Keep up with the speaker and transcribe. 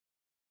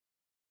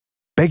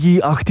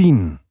PEGI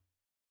 18.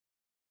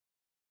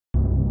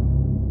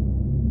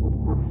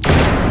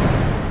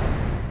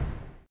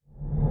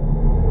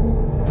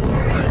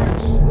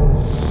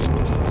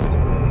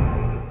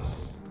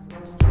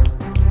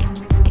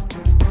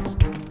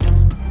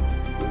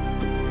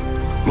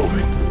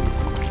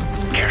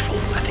 Careful,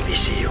 I think they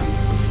see you.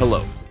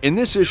 Hello. In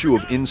this issue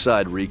of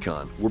Inside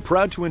Recon, we're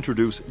proud to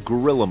introduce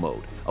Guerilla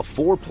Mode, a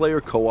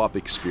 4-player co-op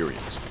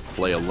experience.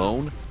 Play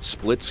alone,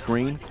 split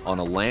screen, on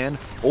a LAN,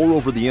 or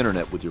over the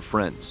internet with your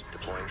friends.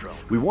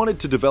 We wanted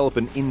to develop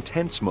an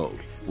intense mode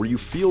where you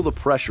feel the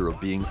pressure of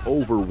being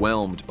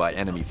overwhelmed by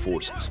enemy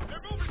forces,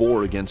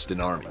 4 against an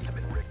army.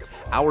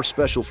 Our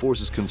Special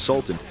Forces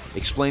consultant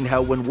explained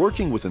how when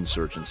working with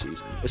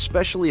insurgencies,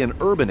 especially in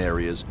urban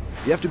areas,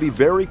 you have to be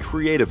very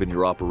creative in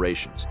your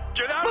operations.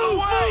 Get out of the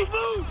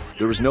way!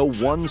 There is no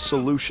one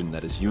solution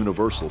that is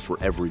universal for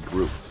every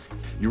group.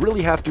 You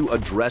really have to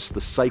address the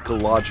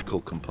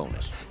psychological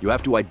component. You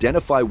have to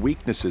identify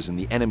weaknesses in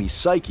the enemy's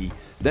psyche,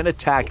 then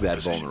attack that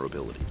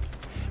vulnerability.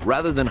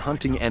 Rather than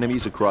hunting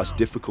enemies across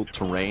difficult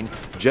terrain,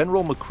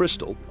 General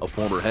McChrystal, a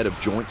former head of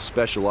Joint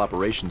Special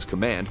Operations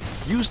Command,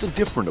 used a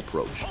different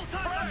approach.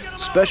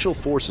 Special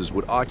Forces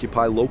would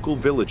occupy local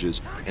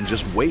villages and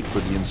just wait for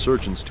the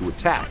insurgents to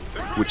attack,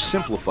 which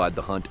simplified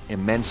the hunt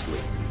immensely.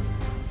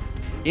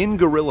 In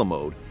Guerrilla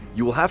Mode,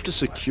 you will have to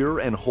secure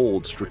and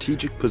hold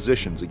strategic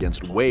positions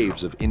against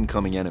waves of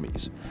incoming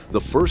enemies.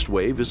 The first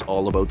wave is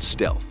all about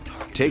stealth.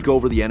 Take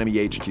over the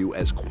enemy HQ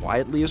as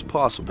quietly as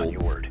possible, On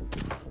your word.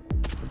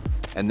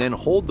 and then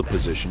hold the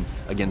position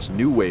against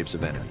new waves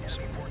of enemies.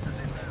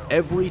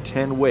 Every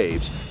 10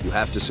 waves, you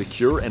have to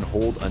secure and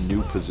hold a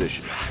new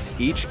position.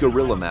 Each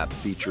guerrilla map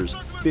features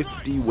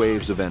 50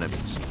 waves of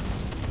enemies.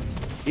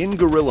 In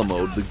Guerrilla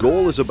Mode, the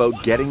goal is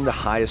about getting the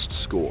highest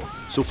score,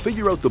 so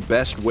figure out the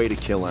best way to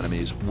kill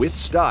enemies with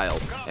style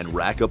and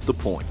rack up the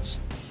points.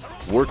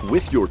 Work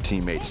with your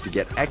teammates to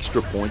get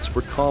extra points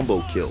for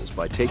combo kills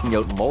by taking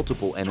out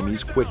multiple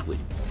enemies quickly.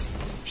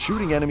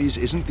 Shooting enemies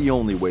isn't the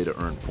only way to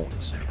earn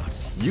points.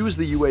 Use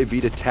the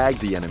UAV to tag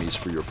the enemies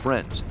for your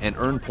friends and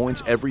earn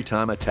points every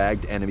time a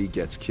tagged enemy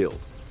gets killed.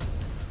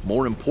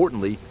 More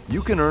importantly,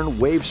 you can earn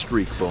wave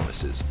streak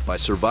bonuses by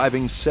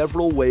surviving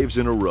several waves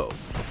in a row.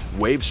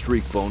 Wave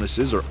streak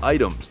bonuses are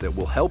items that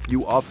will help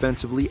you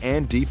offensively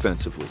and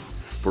defensively.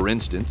 For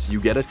instance,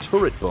 you get a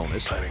turret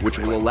bonus, which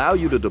will allow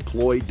you to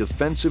deploy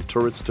defensive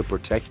turrets to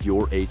protect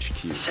your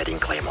HQ. Setting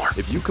Claymore.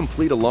 If you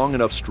complete a long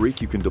enough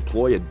streak, you can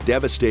deploy a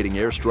devastating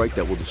airstrike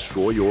that will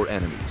destroy your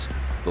enemies.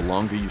 The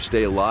longer you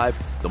stay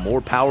alive, the more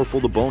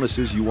powerful the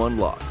bonuses you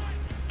unlock.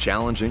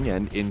 Challenging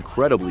and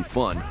incredibly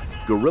fun,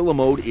 Guerrilla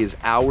Mode is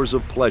hours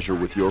of pleasure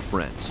with your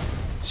friends.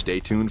 Stay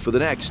tuned for the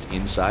next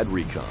Inside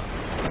Recon.